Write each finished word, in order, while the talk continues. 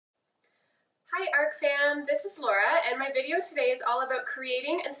Hi ARC fam, this is Laura, and my video today is all about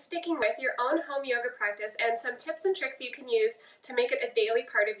creating and sticking with your own home yoga practice and some tips and tricks you can use to make it a daily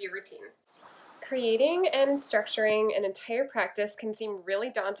part of your routine. Creating and structuring an entire practice can seem really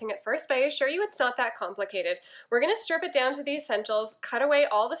daunting at first, but I assure you it's not that complicated. We're going to strip it down to the essentials, cut away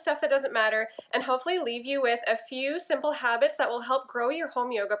all the stuff that doesn't matter, and hopefully leave you with a few simple habits that will help grow your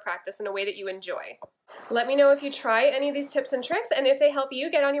home yoga practice in a way that you enjoy. Let me know if you try any of these tips and tricks and if they help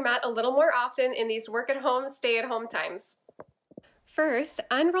you get on your mat a little more often in these work-at-home, stay-at-home times. First,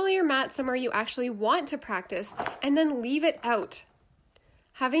 unroll your mat somewhere you actually want to practice and then leave it out.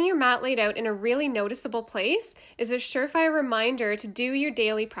 Having your mat laid out in a really noticeable place is a surefire reminder to do your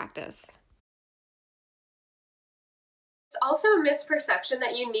daily practice. It's also a misperception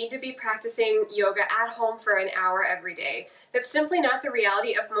that you need to be practicing yoga at home for an hour every day. That's simply not the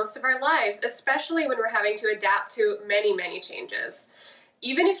reality of most of our lives, especially when we're having to adapt to many changes.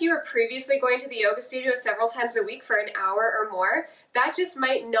 Even if you were previously going to the yoga studio several times a week for an hour or more, that just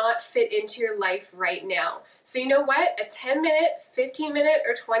might not fit into your life right now. So you know what? A 10-minute, 15-minute,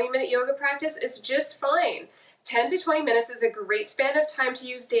 or 20-minute yoga practice is just fine. 10 to 20 minutes is a great span of time to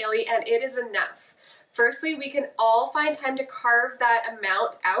use daily, and it is enough. Firstly, we can all find time to carve that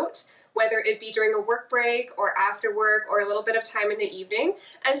amount out, whether it be during a work break or after work or a little bit of time in the evening.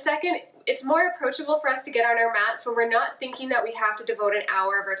 And second, it's more approachable for us to get on our mats when we're not thinking that we have to devote an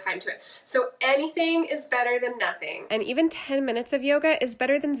hour of our time to it. So anything is better than nothing. And even 10 minutes of yoga is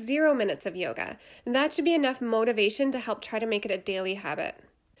better than 0 minutes of yoga. And that should be enough motivation to help try to make it a daily habit.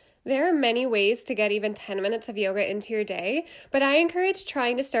 There are many ways to get even 10 minutes of yoga into your day, but I encourage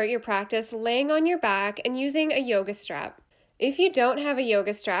trying to start your practice laying on your back and using a yoga strap. If you don't have a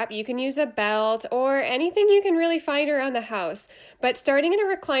yoga strap, you can use a belt or anything you can really find around the house. But starting in a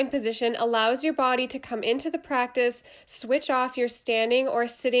reclined position allows your body to come into the practice, switch off your standing or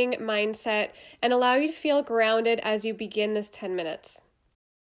sitting mindset, and allow you to feel grounded as you begin this 10 minutes.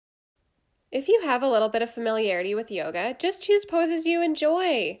 If you have a little bit of familiarity with yoga, just choose poses you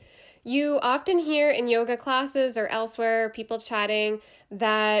enjoy. You often hear in yoga classes or elsewhere people chatting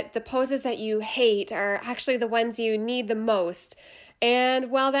that the poses that you hate are actually the ones you need the most. And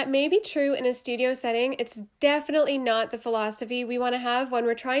while that may be true in a studio setting, it's definitely not the philosophy we want to have when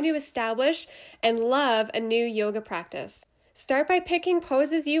we're trying to establish and love a new yoga practice. Start by picking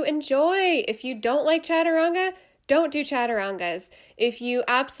poses you enjoy. If you don't like chaturanga, don't do chaturangas. If you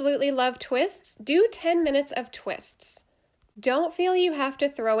absolutely love twists, do 10 minutes of twists. Don't feel you have to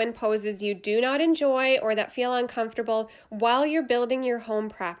throw in poses you do not enjoy or that feel uncomfortable while you're building your home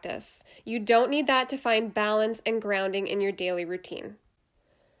practice. You don't need that to find balance and grounding in your daily routine.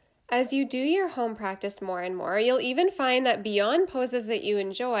 As you do your home practice more and more, you'll even find that beyond poses that you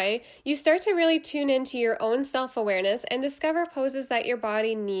enjoy, you start to really tune into your own self-awareness and discover poses that your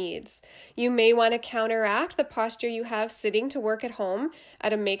body needs. You may want to counteract the posture you have sitting to work at home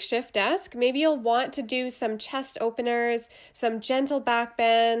at a makeshift desk. Maybe you'll want to do some chest openers, some gentle back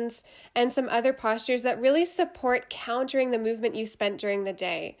bends, and some other postures that really support countering the movement you spent during the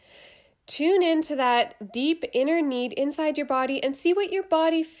day. Tune into that deep inner need inside your body and see what your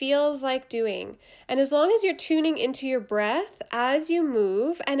body feels like doing. And as long as you're tuning into your breath as you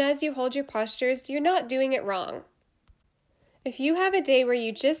move and as you hold your postures, you're not doing it wrong. If you have a day where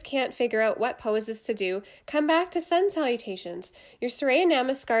you just can't figure out what poses to do, come back to Sun Salutations. Your Surya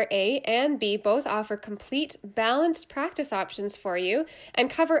Namaskar A and B both offer complete, balanced practice options for you and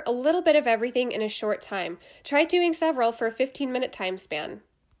cover a little bit of everything in a short time. Try doing several for a 15-minute time span.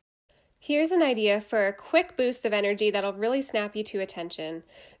 Here's an idea for a quick boost of energy that'll really snap you to attention.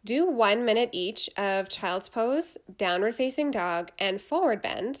 Do 1 minute each of Child's Pose, Downward Facing Dog, and Forward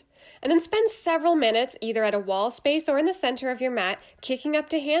Bend, and then spend several minutes either at a wall space or in the center of your mat kicking up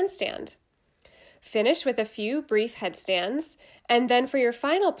to handstand. Finish with a few brief headstands, and then for your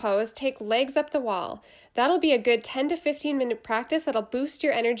final pose, take legs up the wall. That'll be a good 10 to 15 minute practice that'll boost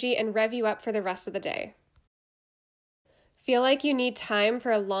your energy and rev you up for the rest of the day. Feel like you need time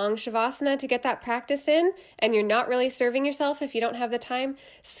for a long Shavasana to get that practice in, and you're not really serving yourself if you don't have the time?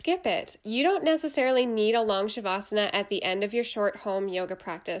 Skip it. You don't necessarily need a long Shavasana at the end of your short home yoga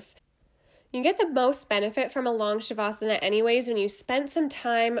practice. You get the most benefit from a long Shavasana anyways when you spent some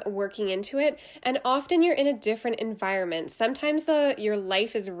time working into it, and often you're in a different environment. Sometimes your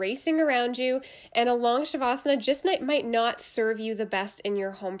life is racing around you, and a long Shavasana just might not serve you the best in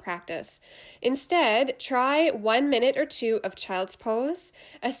your home practice. Instead, try 1 minute or 2 of Child's Pose,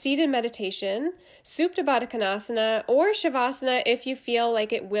 a seated meditation, Supta Baddha Konasana, or Shavasana if you feel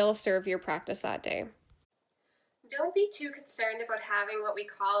like it will serve your practice that day. Don't be too concerned about having what we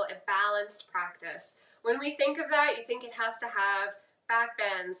call a balanced practice. When we think of that, you think it has to have back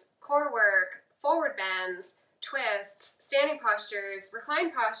bends, core work, forward bends, twists, standing postures,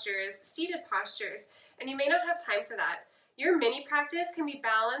 reclined postures, seated postures, and you may not have time for that. Your mini practice can be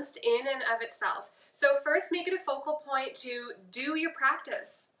balanced in and of itself. So first make it a focal point to do your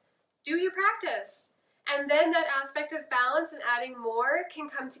practice. Do your practice. And then that aspect of balance and adding more can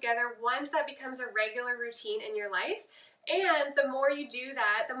come together once that becomes a regular routine in your life. And the more you do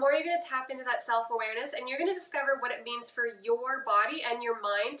that, the more you're going to tap into that self-awareness, and you're going to discover what it means for your body and your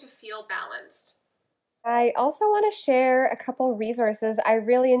mind to feel balanced. I also want to share a couple resources I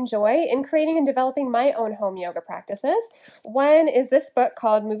really enjoy in creating and developing my own home yoga practices. One is this book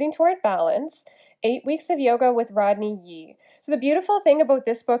called Moving Toward Balance, 8 Weeks of Yoga with Rodney Yee. So the beautiful thing about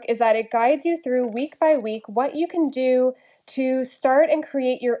this book is that it guides you through week by week what you can do to start and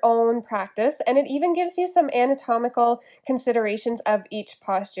create your own practice, and it even gives you some anatomical considerations of each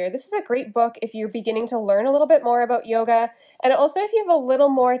posture. This is a great book if you're beginning to learn a little bit more about yoga, and also if you have a little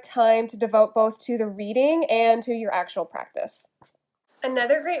more time to devote both to the reading and to your actual practice.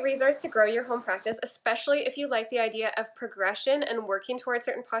 Another great resource to grow your home practice, especially if you like the idea of progression and working towards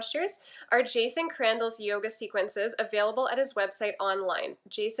certain postures, are Jason Crandall's yoga sequences available at his website online,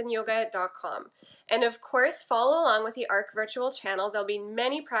 jasonyoga.com. And of course, follow along with the ARC virtual channel. There'll be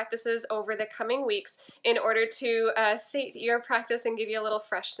many practices over the coming weeks in order to sate your practice and give you a little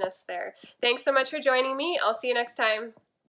freshness there. Thanks so much for joining me. I'll see you next time.